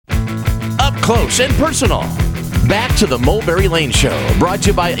close and personal. Back to the Mulberry Lane Show, brought to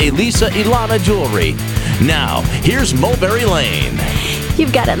you by Elisa Ilana Jewelry. Now, here's Mulberry Lane.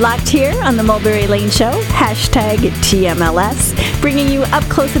 You've got it locked here on the Mulberry Lane Show, hashtag TMLS, bringing you up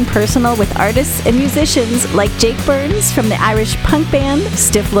close and personal with artists and musicians like Jake Burns from the Irish punk band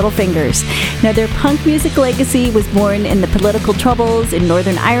Stiff Little Fingers. Now, their punk music legacy was born in the political troubles in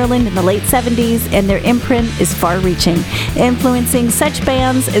Northern Ireland in the late 70s, and their imprint is far-reaching, influencing such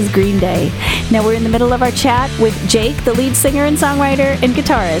bands as Green Day. Now, we're in the middle of our chat with Jake, the lead singer and songwriter and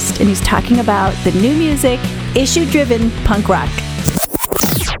guitarist, and he's talking about the new music, issue-driven punk rock.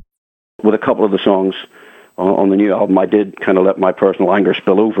 With a couple of the songs on the new album, I did kind of let my personal anger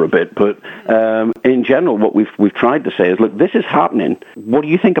spill over a bit. But in general, what we've tried to say is, look, this is happening. What do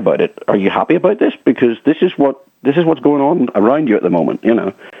you think about it? Are you happy about this? Because this is what's going on around you at the moment, you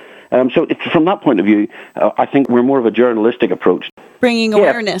know. So from that point of view, I think we're more of a journalistic approach. Bringing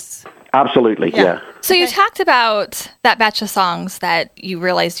awareness. Absolutely, yeah. So you talked about that batch of songs that you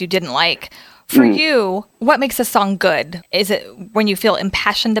realized you didn't like. For you, what makes a song good? Is it when you feel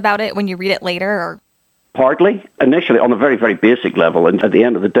impassioned about it, when you read it later? Or? Partly. Initially, on a very, very basic level, and at the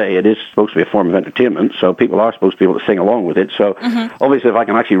end of the day, it is supposed to be a form of entertainment, so people are supposed to be able to sing along with it. So obviously, if I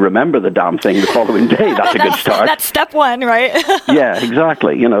can actually remember the damn thing the following day, that's a good start. That's step one, right? Yeah,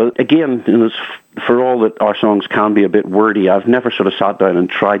 exactly. You know, again, for all that our songs can be a bit wordy, I've never sort of sat down and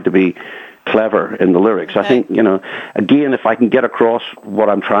tried to be clever in the lyrics. I think, you know, again, if I can get across what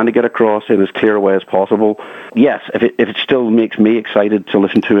I'm trying to get across in as clear a way as possible, yes, if it still makes me excited to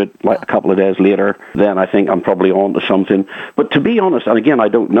listen to it like a couple of days later, then I think I'm probably on to something. But to be honest, and again, I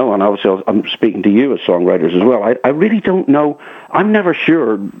don't know, and obviously I'm speaking to you as songwriters as well, I really don't know. I'm never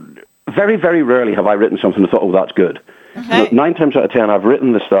sure. Very, very rarely have I written something and thought, oh, that's good. Okay. 9 times out of 10, I've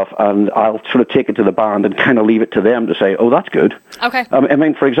written the stuff, and I'll sort of take it to the band and kind of leave it to them to say, oh, that's good. Okay. I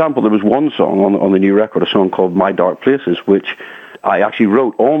mean, for example, there was one song on the new record, a song called My Dark Places, which I actually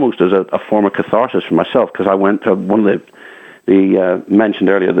wrote almost as a form of catharsis for myself, because I went to one of the mentioned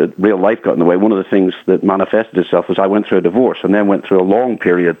earlier that real life got in the way. One of the things that manifested itself was I went through a divorce and then went through a long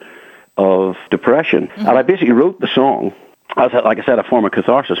period of depression. And I basically wrote the song as, like I said, a form of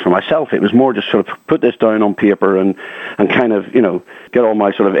catharsis for myself. It was more just sort of put this down on paper and kind of, you know, get all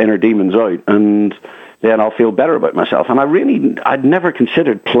my sort of inner demons out, and then I'll feel better about myself. And I'd never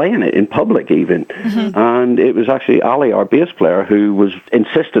considered playing it in public even. And it was actually Ali, our bass player, who was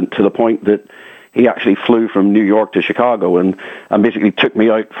insistent to the point that he actually flew from New York to Chicago and basically took me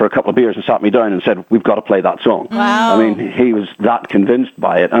out for a couple of beers and sat me down and said, we've got to play that song. Wow. I mean, he was that convinced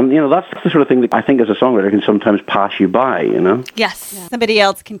by it. And, you know, that's the sort of thing that I think as a songwriter can sometimes pass you by, you know? Yes. Yeah. Somebody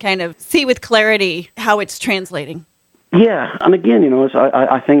else can kind of see with clarity how it's translating. Yeah, and again, you know,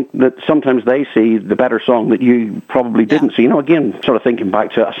 I think that sometimes they see the better song that you probably didn't see. You know, again, sort of thinking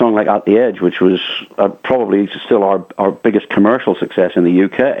back to a song like At the Edge, which was probably still our biggest commercial success in the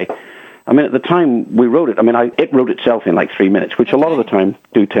UK. I mean, at the time we wrote it, I mean, it wrote itself in like 3 minutes, which a lot of the time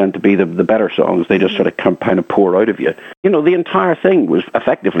do tend to be the better songs. They just sort of kind of pour out of you. You know, the entire thing was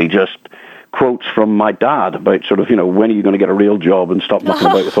effectively just quotes from my dad about sort of, you know, when are you going to get a real job and stop mucking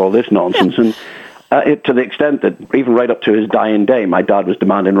about with all this nonsense? And to the extent that even right up to his dying day, my dad was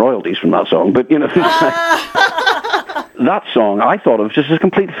demanding royalties from that song. But, you know, that song I thought of just as a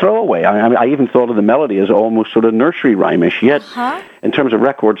complete throwaway. I even thought of the melody as almost sort of nursery rhyme-ish, yet in terms of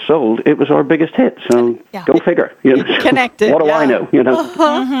records sold, it was our biggest hit. So go figure. You know? Connected. What do I know? You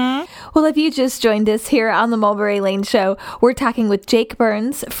know. Well, if you just joined us here on the Mulberry Lane Show, we're talking with Jake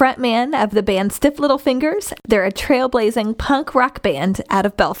Burns, frontman of the band Stiff Little Fingers. They're a trailblazing punk rock band out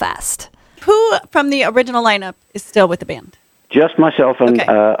of Belfast. Who from the original lineup is still with the band? Just myself and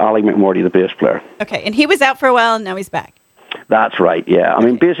Ali McMorty, the bass player. Okay, and he was out for a while, and now he's back. That's right, yeah. I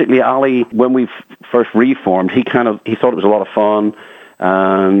mean, basically, Ali, when we first reformed, he thought it was a lot of fun,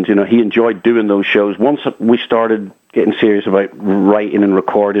 and, you know, he enjoyed doing those shows. Once we started getting serious about writing and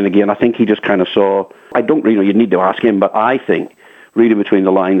recording again, I think he just kind of saw, I don't really know, you'd need to ask him, but I think, reading between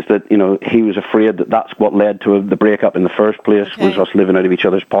the lines, that, you know, he was afraid that that's what led to the breakup in the first place, was us living out of each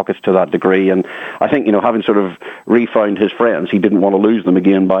other's pockets to that degree. And I think, you know, having sort of refound his friends, he didn't want to lose them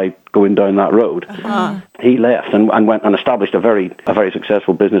again by going down that road. He left and went and established a very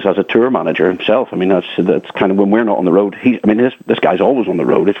successful business as a tour manager himself. I mean, that's kind of when we're not on the road. This guy's always on the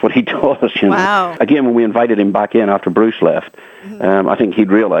road. It's what he does. You know? Wow. Again, when we invited him back in after Bruce left, I think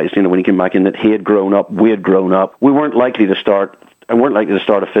he'd realized, you know, when he came back in, that he had grown up, we had grown up. We weren't likely to start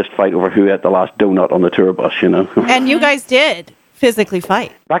a fist fight over who ate the last donut on the tour bus, you know. And you guys did physically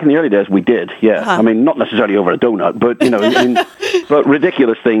fight. Back in the early days, we did, yeah. I mean, not necessarily over a donut, but, you know, but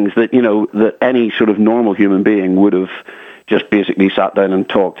ridiculous things that, you know, that any sort of normal human being would have just basically sat down and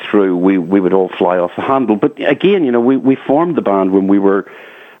talked through, we would all fly off the handle. But again, we formed the band when we were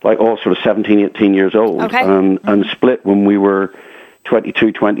like all sort of 17, 18 years old, and split when we were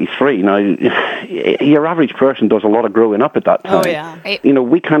 22, 23. Now, your average person does a lot of growing up at that time. Oh, yeah. Right.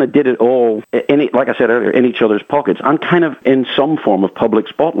 We kind of did it all, like I said earlier, in each other's pockets and kind of in some form of public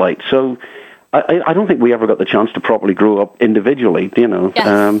spotlight. So I don't think we ever got the chance to properly grow up individually,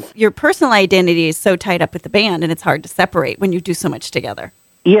 Yes. Your personal identity is so tied up with the band, and it's hard to separate when you do so much together.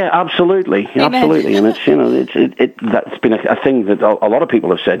 Yeah, absolutely, Amen. absolutely, and it's that's been a thing that a lot of people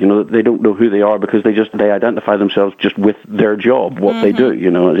have said. That they don't know who they are because they identify themselves just with their job, what they do.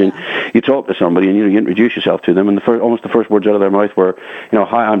 You talk to somebody and you introduce yourself to them, and almost the first words out of their mouth were,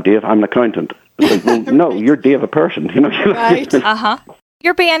 "Hi, I'm Dave. I'm an accountant." It's like, well, no, you're Dave, a person. Right.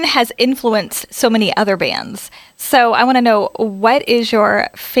 Your band has influenced so many other bands. So I want to know, what is your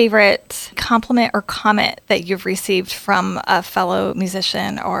favorite compliment or comment that you've received from a fellow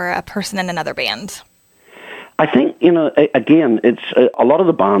musician or a person in another band? I think, again, it's a lot of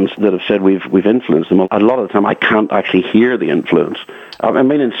the bands that have said we've influenced them. A lot of the time, I can't actually hear the influence. I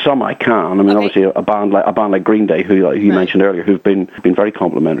mean, in some I can. I mean, obviously, a band like Green Day, who you mentioned earlier, who've been very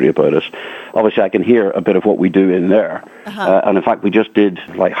complimentary about us. Obviously, I can hear a bit of what we do in there. And in fact, we just did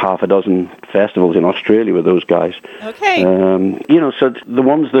like half a dozen festivals in Australia with those guys. Okay. So the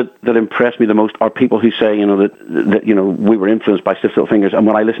ones that impress me the most are people who say, that we were influenced by Stiff Little Fingers, and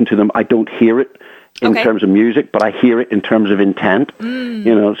when I listen to them, I don't hear it in terms of music, but I hear it in terms of intent.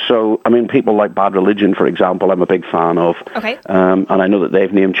 So I mean, people like Bad Religion, for example, I'm a big fan of. Okay. And I know that they've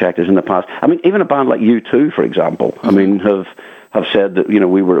name checked us in the past. I mean, even a band like U2, for example, I mean, have said that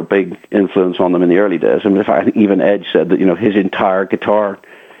we were a big influence on them in the early days. I mean, in fact, I think even Edge said that his entire guitar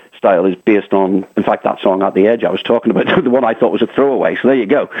style is based on, in fact, that song At the Edge I was talking about, the one I thought was a throwaway. So there you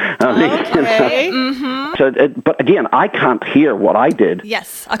go. But again, I can't hear what I did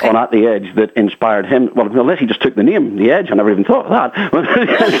on At the Edge that inspired him. Well, unless he just took the name, The Edge. I never even thought of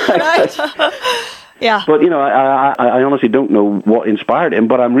that. Yeah. But, I honestly don't know what inspired him,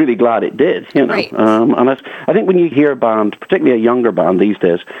 but I'm really glad it did, Right. And I think when you hear a band, particularly a younger band these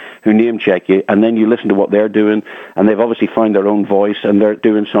days, who name check you, and then you listen to what they're doing, and they've obviously found their own voice, and they're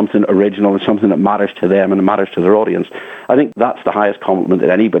doing something original and something that matters to them and it matters to their audience, I think that's the highest compliment that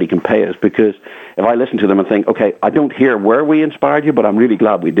anybody can pay us, because if I listen to them and think, okay, I don't hear where we inspired you, but I'm really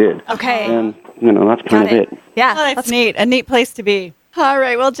glad we did. Okay. And, that's kind of it. Yeah. Oh, that's neat. A neat place to be. All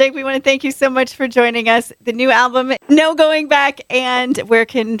right. Well, Jake, we want to thank you so much for joining us. The new album, No Going Back, and where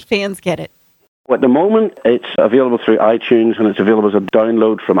can fans get it? Well, at the moment, it's available through iTunes, and it's available as a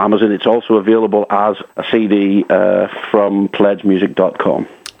download from Amazon. It's also available as a CD from pledgemusic.com.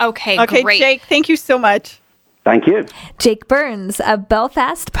 Okay, great. Jake, thank you so much. Thank you. Jake Burns of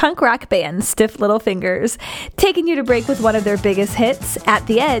Belfast punk rock band Stiff Little Fingers, taking you to break with one of their biggest hits, At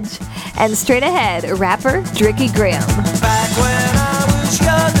the Edge. And straight ahead, rapper Dricky Graham. Back when